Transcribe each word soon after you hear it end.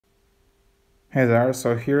Hey there,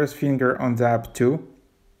 so here is Finger on the App 2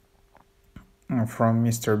 from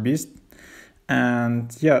Mr. Beast.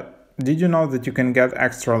 And yeah, did you know that you can get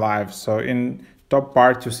extra lives? So in top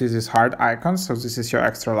part you see this heart icon, so this is your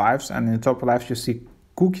extra lives, and in top left you see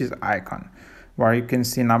cookies icon, where you can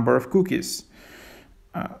see number of cookies.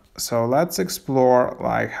 So let's explore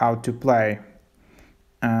like how to play.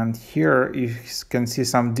 And here you can see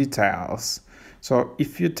some details. So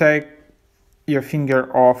if you take your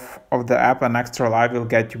finger off of the app, an extra life will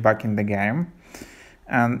get you back in the game.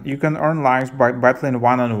 And you can earn lives by battling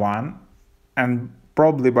one-on-one, and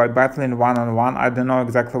probably by battling one-on-one, I don't know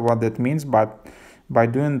exactly what that means, but by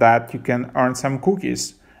doing that you can earn some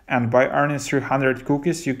cookies, and by earning 300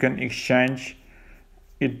 cookies you can exchange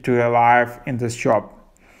it to a life in the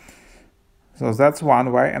shop. So that's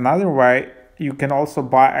one way. Another way, you can also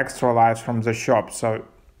buy extra lives from the shop. So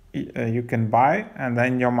you can buy and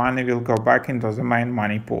then your money will go back into the main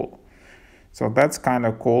money pool. So that's kind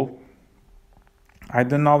of cool. I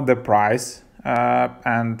don't know the price,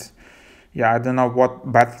 and yeah, I don't know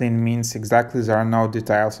what battling means exactly. There are no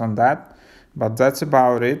details on that, but that's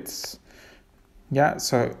about it. Yeah,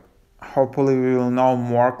 so hopefully we will know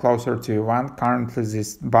more closer to event. Currently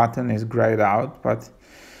this button is grayed out, but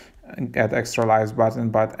get extra lives button.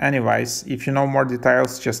 But anyways, if you know more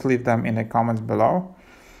details, just leave them in the comments below,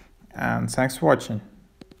 and thanks for watching.